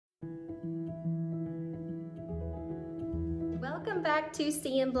Welcome back to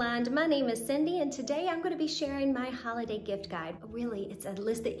Seeing Blind. My name is Cindy, and today I'm going to be sharing my holiday gift guide. Really, it's a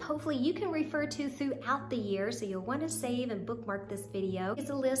list that hopefully you can refer to throughout the year, so you'll want to save and bookmark this video.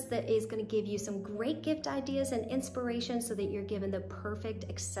 It's a list that is going to give you some great gift ideas and inspiration so that you're given the perfect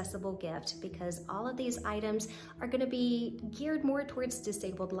accessible gift, because all of these items are going to be geared more towards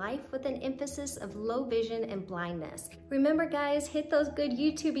disabled life with an emphasis of low vision and blindness. Remember guys, hit those good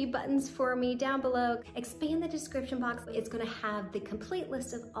YouTube buttons for me down below. Expand the description box. It's going to have the complete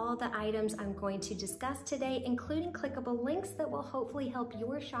list of all the items I'm going to discuss today, including clickable links that will hopefully help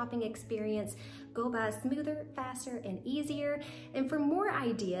your shopping experience go by smoother, faster, and easier. And for more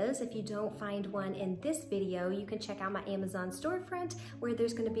ideas, if you don't find one in this video, you can check out my Amazon storefront where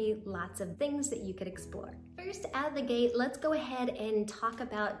there's going to be lots of things that you could explore. First out of the gate, let's go ahead and talk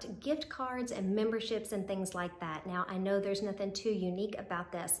about gift cards and memberships and things like that. Now, I know there's nothing too unique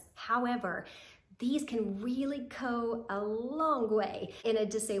about this. However, these can really go a long way in a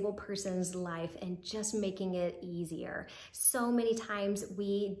disabled person's life and just making it easier. So many times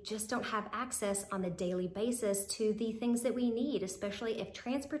we just don't have access on a daily basis to the things that we need, especially if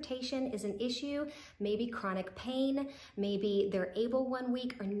transportation is an issue, maybe chronic pain, maybe they're able one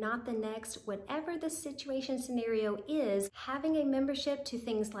week or not the next. Whatever the situation scenario is, having a membership to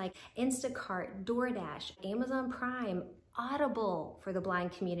things like Instacart, DoorDash, Amazon Prime, Audible for the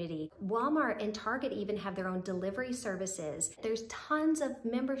blind community. Walmart and Target even have their own delivery services. There's tons of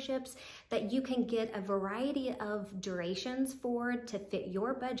memberships that you can get a variety of durations for to fit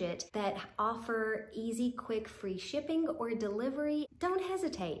your budget that offer easy, quick, free shipping or delivery. Don't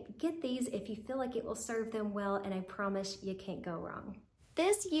hesitate. Get these if you feel like it will serve them well, and I promise you can't go wrong.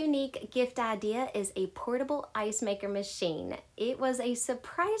 This unique gift idea is a portable ice maker machine. It was a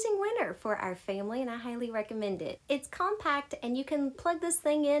surprising winner for our family and I highly recommend it. It's compact and you can plug this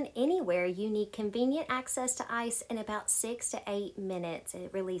thing in anywhere. You need convenient access to ice in about 6 to 8 minutes. It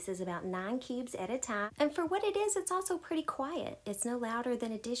releases about 9 cubes at a time. And for what it is, it's also pretty quiet. It's no louder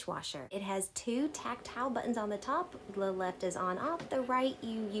than a dishwasher. It has 2 tactile buttons on the top. The left is on off. The right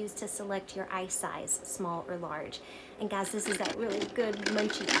you use to select your ice size, small or large. And guys, this is that really good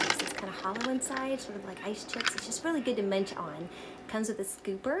munchy ice. It's kind of hollow inside, sort of like ice chips. It's just really good to munch on. Comes with a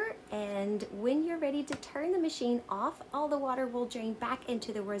scooper, and when you're ready to turn the machine off, all the water will drain back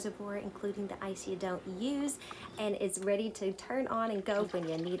into the reservoir, including the ice you don't use, and it's ready to turn on and go when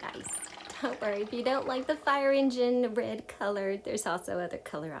you need ice. Don't worry, if you don't like the fire engine red color, there's also other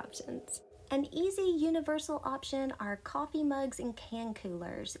color options. An easy universal option are coffee mugs and can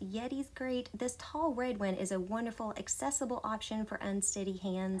coolers. Yeti's great. This tall red one is a wonderful accessible option for unsteady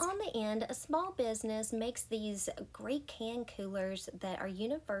hands. On the end, a small business makes these great can coolers that are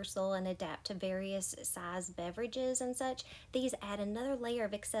universal and adapt to various size beverages and such. These add another layer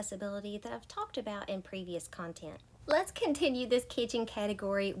of accessibility that I've talked about in previous content. Let's continue this kitchen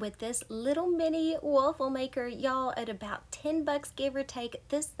category with this little mini waffle maker. Y'all, at about 10 bucks give or take,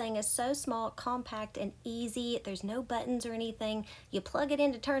 this thing is so small, compact, and easy. There's no buttons or anything. You plug it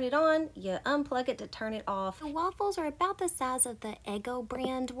in to turn it on, you unplug it to turn it off. The waffles are about the size of the Eggo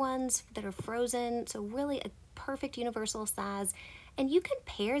brand ones that are frozen, so really a perfect universal size. And you can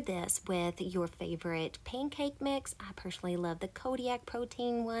pair this with your favorite pancake mix. I personally love the Kodiak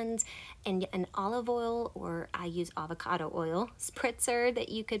protein ones, and an olive oil, or I use avocado oil, spritzer that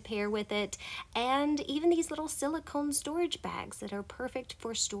you could pair with it. And even these little silicone storage bags that are perfect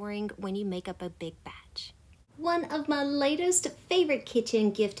for storing when you make up a big batch. One of my latest favorite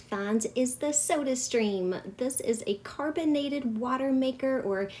kitchen gift finds is the Soda Stream. This is a carbonated water maker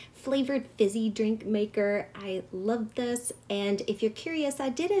or flavored fizzy drink maker. I love this, and if you're curious, I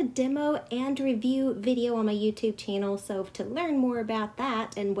did a demo and review video on my YouTube channel, so to learn more about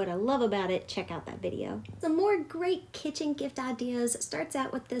that and what I love about it, check out that video. Some more great kitchen gift ideas starts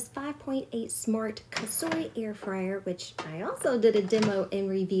out with this 5.8 Smart Kasori air fryer, which I also did a demo and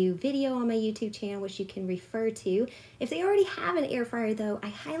review video on my YouTube channel, which you can refer to. If they already have an air fryer though, I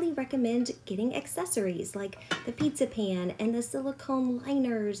highly recommend getting accessories like the pizza pan and the silicone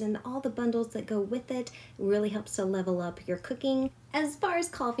liners and all the bundles that go with it. It really helps to level up your cooking. As far as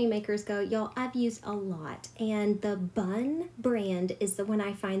coffee makers go, y'all, I've used a lot, and the Bun brand is the one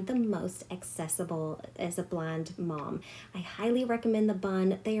I find the most accessible as a blind mom. I highly recommend the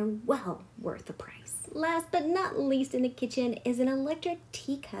Bun. They are well worth the price. Last but not least in the kitchen is an electric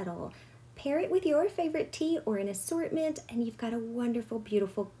tea kettle. Pair it with your favorite tea or an assortment, and you've got a wonderful,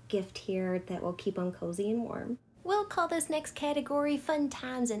 beautiful gift here that will keep on cozy and warm. We'll call this next category Fun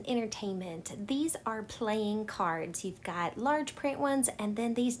Times and Entertainment. These are playing cards. You've got large print ones and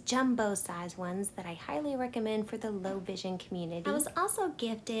then these jumbo size ones that I highly recommend for the low vision community. I was also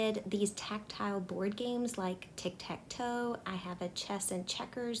gifted these tactile board games like tic-tac-toe. I have a chess and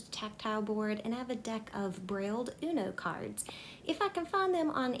checkers tactile board, and I have a deck of Braille Ono cards. If I can find them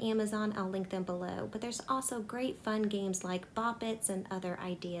on Amazon, I'll link them below, but there's also great fun games like Bop Its and other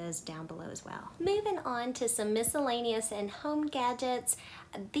ideas down below as well. Moving on to some miscellaneous and home gadgets.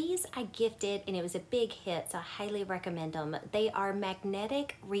 These I gifted and it was a big hit, so I highly recommend them. They are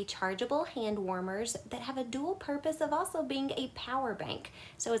magnetic rechargeable hand warmers that have a dual purpose of also being a power bank.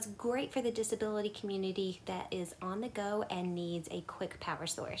 So it's great for the disability community that is on the go and needs a quick power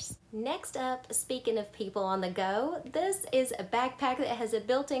source. Next up, speaking of people on the go, this is a backpack that has a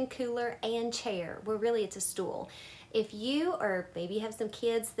built-in cooler and chair. Well, really it's a stool. If you, or maybe you have some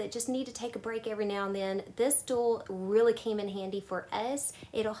kids that just need to take a break every now and then, this stool really came in handy for us.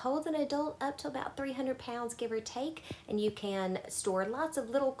 It'll hold an adult up to about 300 pounds, give or take, and you can store lots of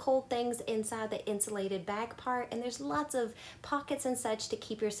little cold things inside the insulated back part, and there's lots of pockets and such to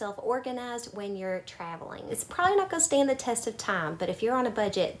keep yourself organized when you're traveling. It's probably not going to stand the test of time, but if you're on a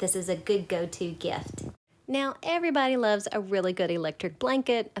budget, this is a good go-to gift. Now, everybody loves a really good electric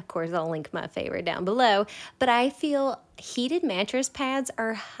blanket. Of course, I'll link my favorite down below, but I feel heated mattress pads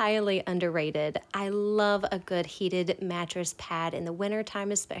are highly underrated. I love a good heated mattress pad in the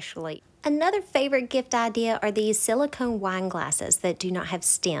wintertime especially. Another favorite gift idea are these silicone wine glasses that do not have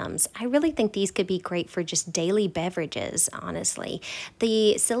stems. I really think these could be great for just daily beverages, honestly.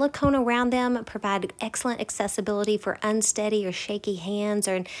 The silicone around them provide excellent accessibility for unsteady or shaky hands,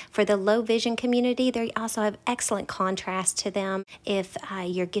 or for the low vision community. They also have excellent contrast to them. If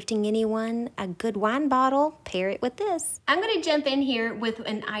you're gifting anyone a good wine bottle, pair it with this. I'm going to jump in here with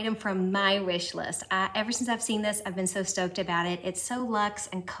an item from my wish list. Ever since I've seen this, I've been so stoked about it. It's so luxe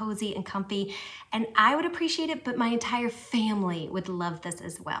and cozy and comfy, and I would appreciate it, but my entire family would love this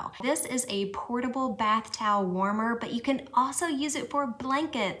as well. This is a portable bath towel warmer, but you can also use it for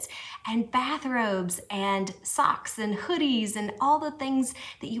blankets and bathrobes and socks and hoodies and all the things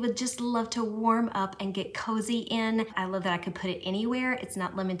that you would just love to warm up and get cozy in. I love that I could put it anywhere. It's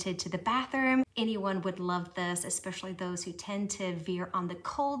not limited to the bathroom. Anyone would love this, especially those who tend to veer on the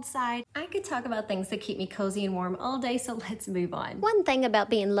cold side. I could talk about things that keep me cozy and warm all day, so let's move on. One thing about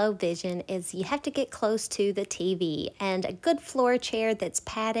being low vision is you have to get close to the TV, and a good floor chair that's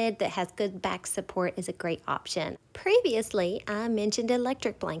padded, that has good back support, is a great option. Previously, I mentioned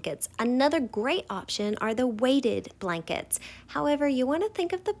electric blankets. Another great option are the weighted blankets. However, you want to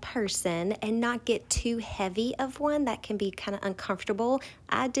think of the person and not get too heavy of one. That can be kind of uncomfortable.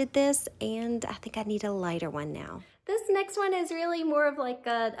 I did this, and I think I need a lighter one now. This next one is really more of like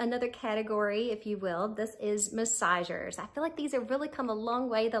another category, if you will. This is massagers. I feel like these have really come a long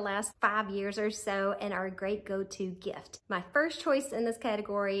way the last 5 years or so and are a great go-to gift. My first choice in this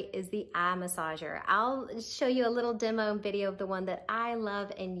category is the eye massager. I'll show you a little demo video of the one that I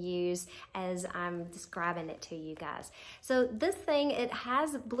love and use as I'm describing it to you guys. So this thing, it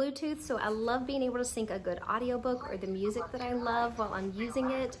has Bluetooth, so I love being able to sync a good audiobook or the music that I love while I'm using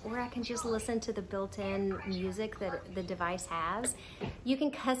it, or I can just listen to the built-in music that the device has. You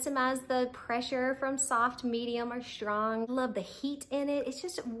can customize the pressure from soft, medium, or strong. Love the heat in it. It's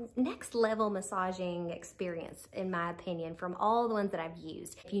just next level massaging experience, in my opinion, from all the ones that I've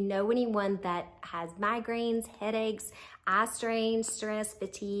used. If you know anyone that has migraines, headaches, eye strain, stress,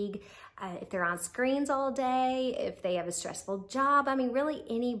 fatigue, if they're on screens all day, if they have a stressful job, I mean, really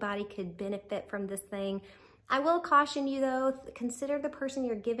anybody could benefit from this thing. I will caution you though, consider the person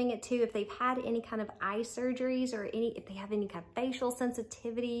you're giving it to. If they've had any kind of eye surgeries, or if they have any kind of facial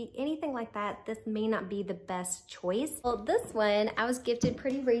sensitivity, anything like that, this may not be the best choice. Well, this one I was gifted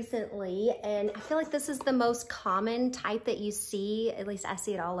pretty recently, and I feel like this is the most common type that you see. At least I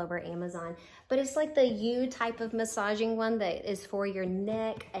see it all over Amazon. But it's like the U type of massaging one that is for your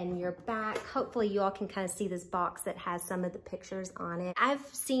neck and your back. Hopefully you all can kind of see this box that has some of the pictures on it. I've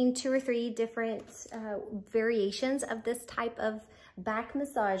seen 2 or 3 different variations of this type of back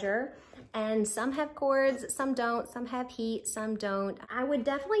massager, and some have cords, some don't, some have heat, some don't. I would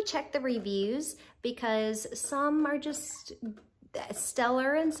definitely check the reviews, because some are just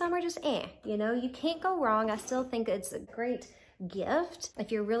stellar and some are just you know, you can't go wrong. I still think it's a great gift.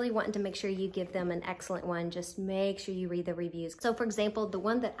 If you're really wanting to make sure you give them an excellent one, just make sure you read the reviews. So for example, the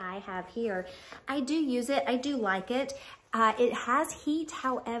one that I have here, I do use it, I do like it. It has heat,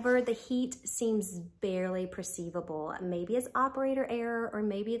 however, the heat seems barely perceivable. Maybe it's operator error, or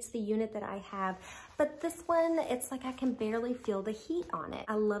maybe it's the unit that I have, but this one, it's like I can barely feel the heat on it.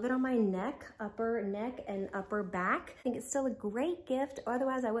 I love it on my neck, upper neck and upper back. I think it's still a great gift.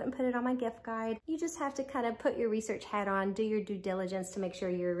 Otherwise, I wouldn't put it on my gift guide. You just have to kind of put your research hat on, do your due diligence to make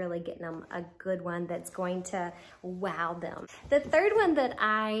sure you're really getting them a good one that's going to wow them. The third one that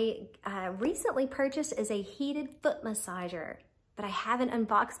I recently purchased is a heated foot massager, but I haven't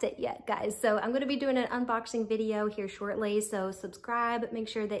unboxed it yet, guys. So I'm gonna be doing an unboxing video here shortly. So subscribe, make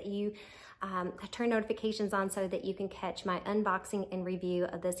sure that you turn notifications on so that you can catch my unboxing and review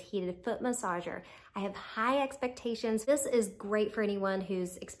of this heated foot massager. I have high expectations. This is great for anyone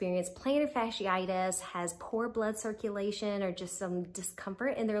who's experienced plantar fasciitis, has poor blood circulation, or just some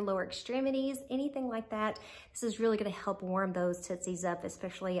discomfort in their lower extremities, anything like that. This is really gonna help warm those tootsies up,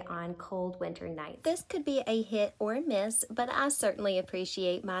 especially on cold winter nights. This could be a hit or a miss, but I certainly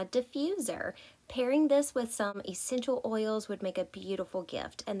appreciate my diffuser. Pairing this with some essential oils would make a beautiful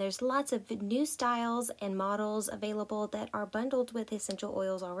gift. And there's lots of new styles and models available that are bundled with essential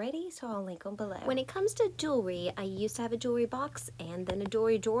oils already, so I'll link them below. When it comes to jewelry, I used to have a jewelry box and then a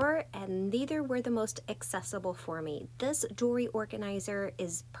jewelry drawer, and neither were the most accessible for me. This jewelry organizer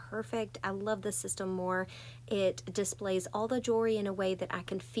is perfect. I love the system more. It displays all the jewelry in a way that I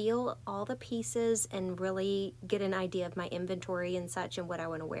can feel all the pieces and really get an idea of my inventory and such and what I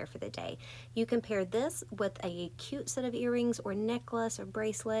want to wear for the day. You can pair this with a cute set of earrings or necklace or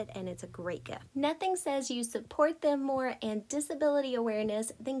bracelet, and it's a great gift. Nothing says you support them more and disability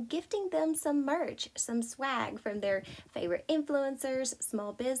awareness than gifting them some merch, some swag from their favorite influencers,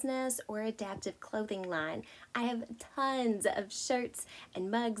 small business, or adaptive clothing line. I have tons of shirts and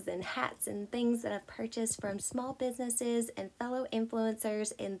mugs and hats and things that I've purchased from small businesses and fellow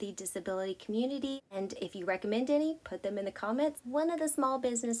influencers in the disability community. And if you recommend any, put them in the comments. One of the small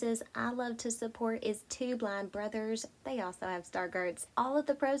businesses I love to support is Two Blind Brothers. They also have Stargards. All of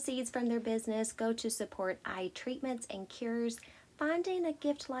the proceeds from their business go to support eye treatments and cures. Finding a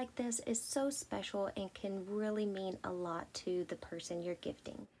gift like this is so special and can really mean a lot to the person you're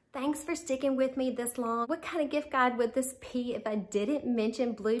gifting. Thanks for sticking with me this long. What kind of gift guide would this be if I didn't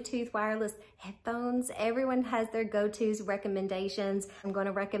mention Bluetooth wireless headphones? Everyone has their go-tos recommendations. I'm going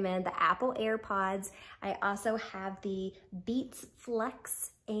to recommend the Apple AirPods. I also have the Beats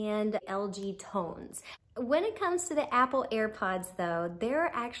Flex and LG Tones. When it comes to the Apple AirPods though, there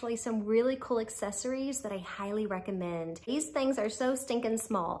are actually some really cool accessories that I highly recommend. These things are so stinking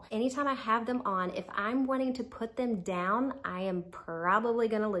small. Anytime I have them on, if I'm wanting to put them down, I am probably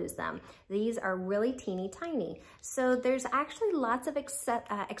gonna lose them. These are really teeny tiny. So there's actually lots of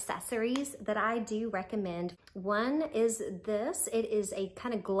accessories that I do recommend. One is this. It is a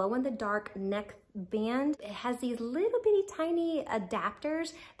kind of glow-in-the-dark neck band. It has these little bitty tiny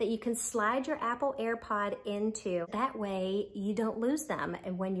adapters that you can slide your Apple AirPod into. That way you don't lose them,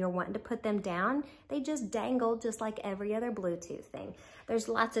 and when you're wanting to put them down, they just dangle just like every other Bluetooth thing. There's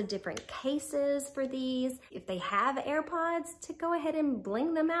lots of different cases for these. If they have AirPods, to go ahead and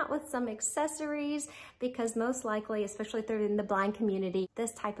bling them out with some accessories, because most likely, especially if they're in the blind community,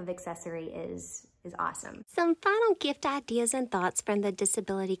 this type of accessory is awesome. Some final gift ideas and thoughts from the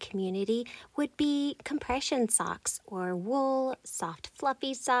disability community would be compression socks or wool, soft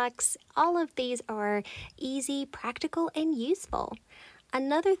fluffy socks. All of these are easy, practical, and useful.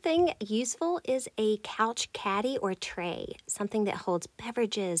 Another thing useful is a couch caddy or tray, something that holds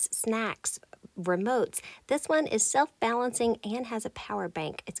beverages, snacks, remotes. This one is self-balancing and has a power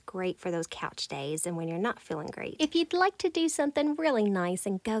bank. It's great for those couch days and when you're not feeling great. If you'd like to do something really nice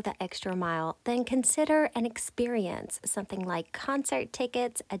and go the extra mile, then consider an experience, something like concert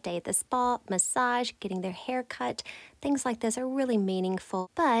tickets, a day at the spa, massage, getting their hair cut. Things like this are really meaningful.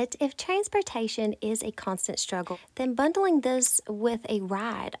 But if transportation is a constant struggle, then bundling this with a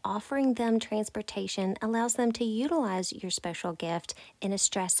ride, offering them transportation, allows them to utilize your special gift in a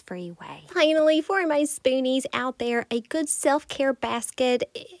stress-free way. Finally, for my spoonies out there, a good self-care basket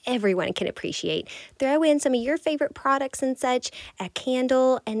everyone can appreciate. Throw in some of your favorite products and such, a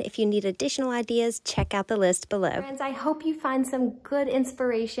candle, and if you need additional ideas, check out the list below. Friends, I hope you find some good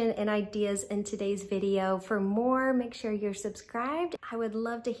inspiration and ideas in today's video. For more, make sure you're subscribed. I would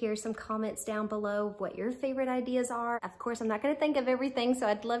love to hear some comments down below of what your favorite ideas are. Of course, I'm not going to think of everything, so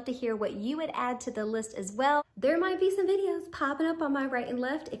I'd love to hear what you would add to the list as well. There might be some videos popping up on my right and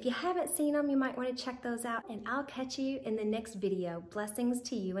left. If you haven't seen them, you might want to check those out, and I'll catch you in the next video. Blessings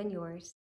to you and yours.